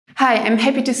Hi, I'm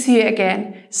happy to see you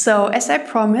again. So, as I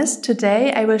promised,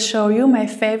 today I will show you my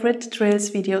favorite drills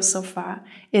video so far.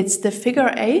 It's the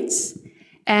figure eights,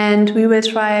 and we will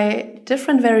try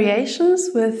different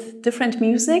variations with different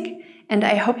music, and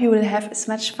I hope you will have as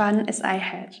much fun as I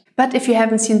had. But if you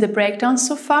haven't seen the breakdowns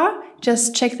so far,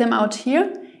 just check them out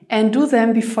here and do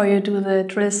them before you do the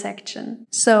drill section.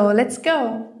 So let's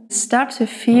go! Start to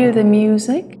feel the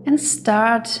music and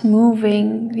start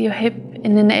moving your hip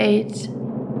in an 8.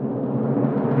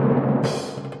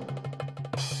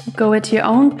 Go at your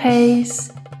own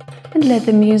pace and let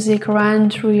the music run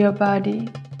through your body.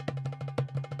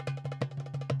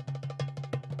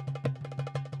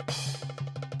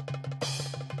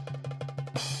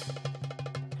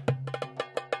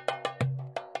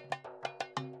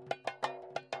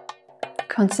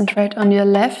 Concentrate on your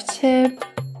left hip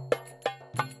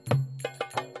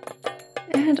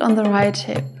and on the right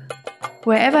hip.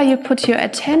 Wherever you put your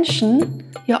attention,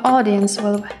 your audience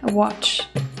will watch.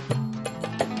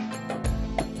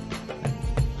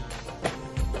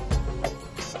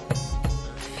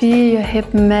 Feel your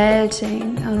hip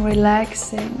melting and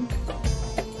relaxing.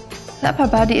 The upper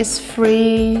body is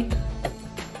free,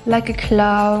 like a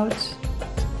cloud.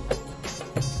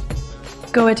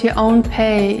 Go at your own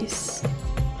pace.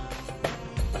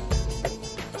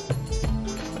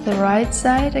 The right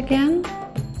side again,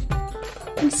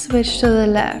 and switch to the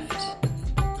left.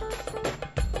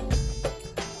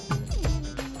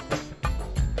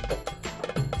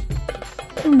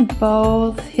 And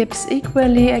both hips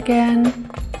equally again.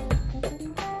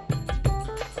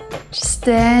 Just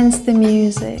dance the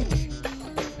music.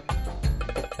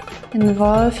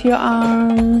 Involve your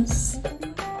arms.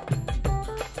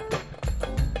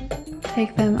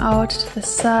 Take them out to the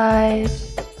side.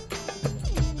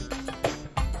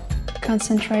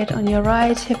 Concentrate on your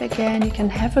right hip again. You can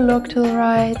have a look to the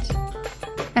right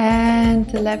and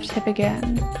the left hip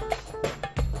again.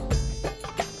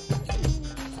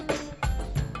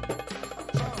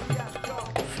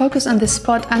 Focus on the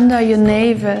spot under your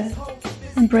navel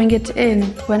and bring it in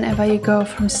whenever you go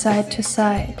from side to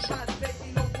side.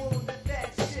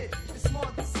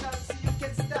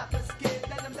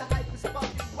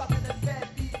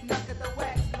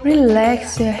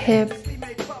 Relax your hip.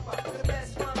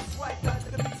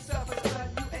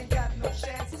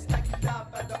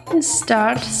 And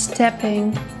start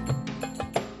stepping.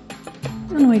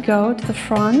 And we go to the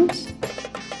front.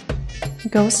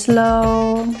 Go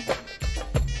slow.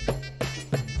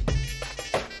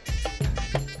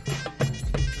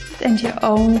 And your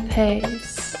own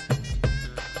pace.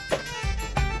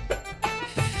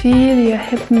 Feel your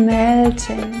hip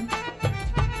melting.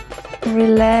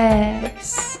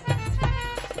 Relax.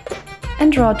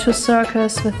 And draw 2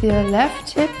 circles with your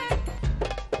left hip.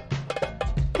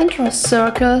 And draw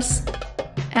circles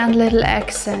and little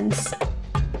accents.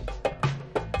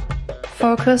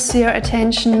 Focus your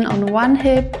attention on one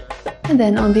hip and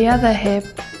then on the other hip.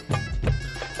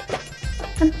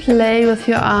 And play with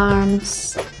your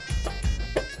arms.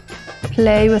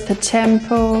 Play with the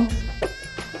tempo.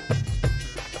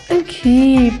 And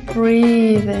keep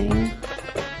breathing.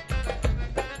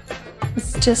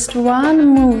 It's just one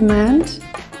movement,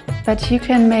 but you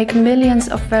can make millions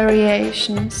of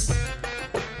variations.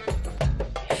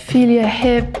 Feel your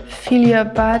hip, feel your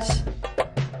butt.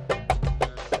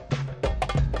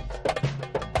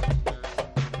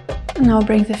 Now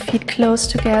bring the feet close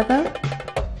together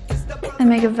and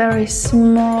make a very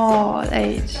small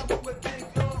 8.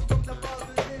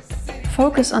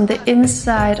 Focus on the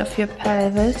inside of your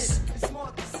pelvis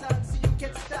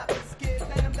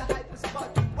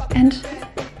and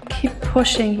keep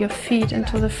pushing your feet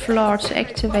into the floor to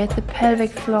activate the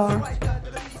pelvic floor.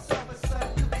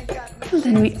 And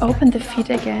then we open the feet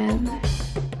again.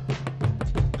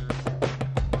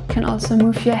 You can also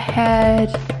move your head.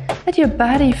 Let your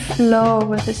body flow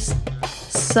with this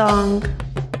song.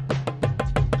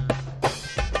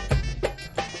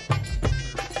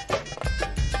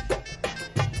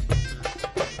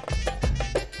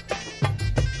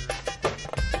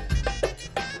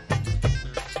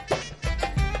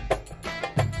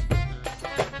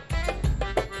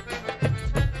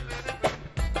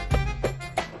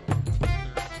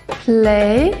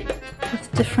 Play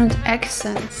with different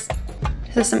accents.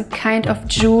 This is some kind of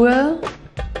jewel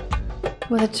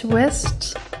with a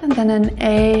twist and then an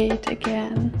 8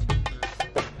 again.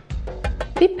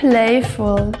 Be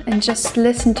playful and just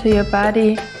listen to your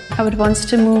body, how it wants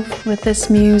to move with this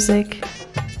music.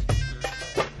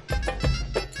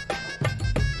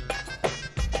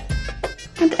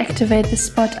 And activate the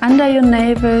spot under your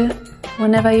navel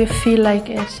whenever you feel like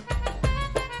it.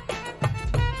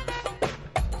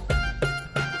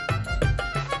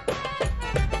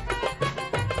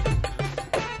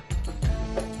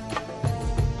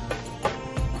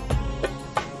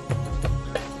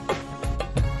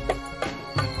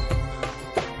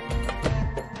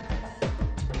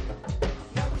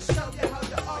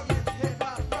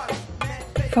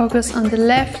 Focus on the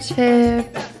left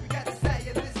hip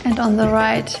and on the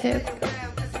right hip.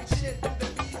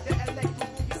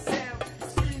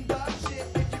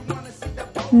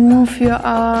 Move your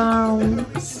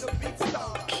arms.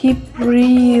 Keep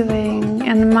breathing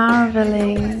and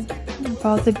marveling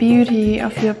about the beauty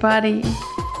of your body.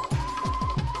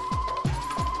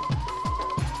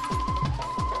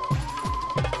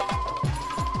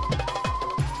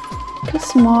 2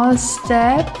 small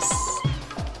steps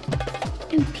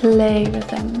and play with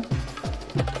them.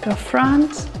 Go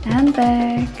front and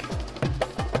back.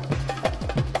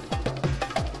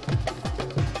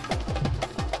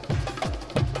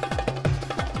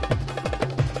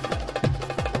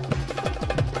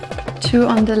 Two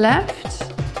on the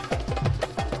left,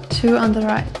 2 on the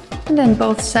right, and then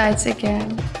both sides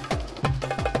again.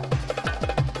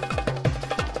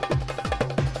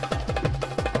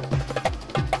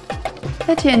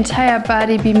 Let your entire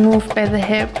body be moved by the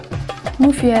hip.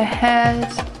 Move your head.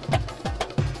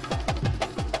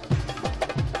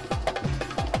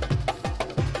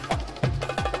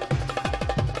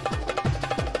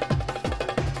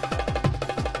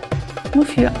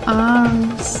 Move your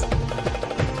arms.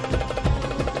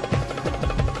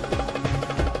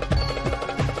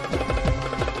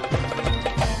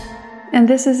 And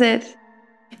this is it.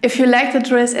 If you like the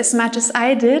drills as much as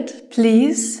I did,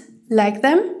 please like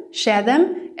them, share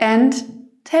them, and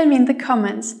tell me in the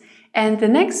comments. And the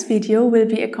next video will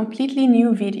be a completely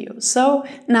new video. So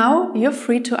now you're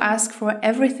free to ask for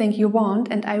everything you want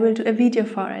and I will do a video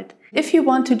for it. If you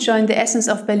want to join the Essence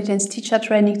of Bellydance Teacher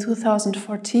Training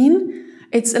 2014,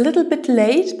 it's a little bit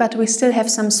late, but we still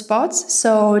have some spots.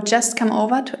 So just come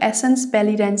over to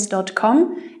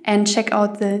essencebellydance.com and check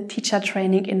out the teacher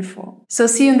training info. So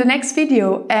see you in the next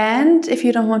video. And if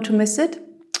you don't want to miss it,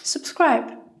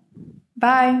 subscribe.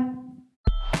 Bye.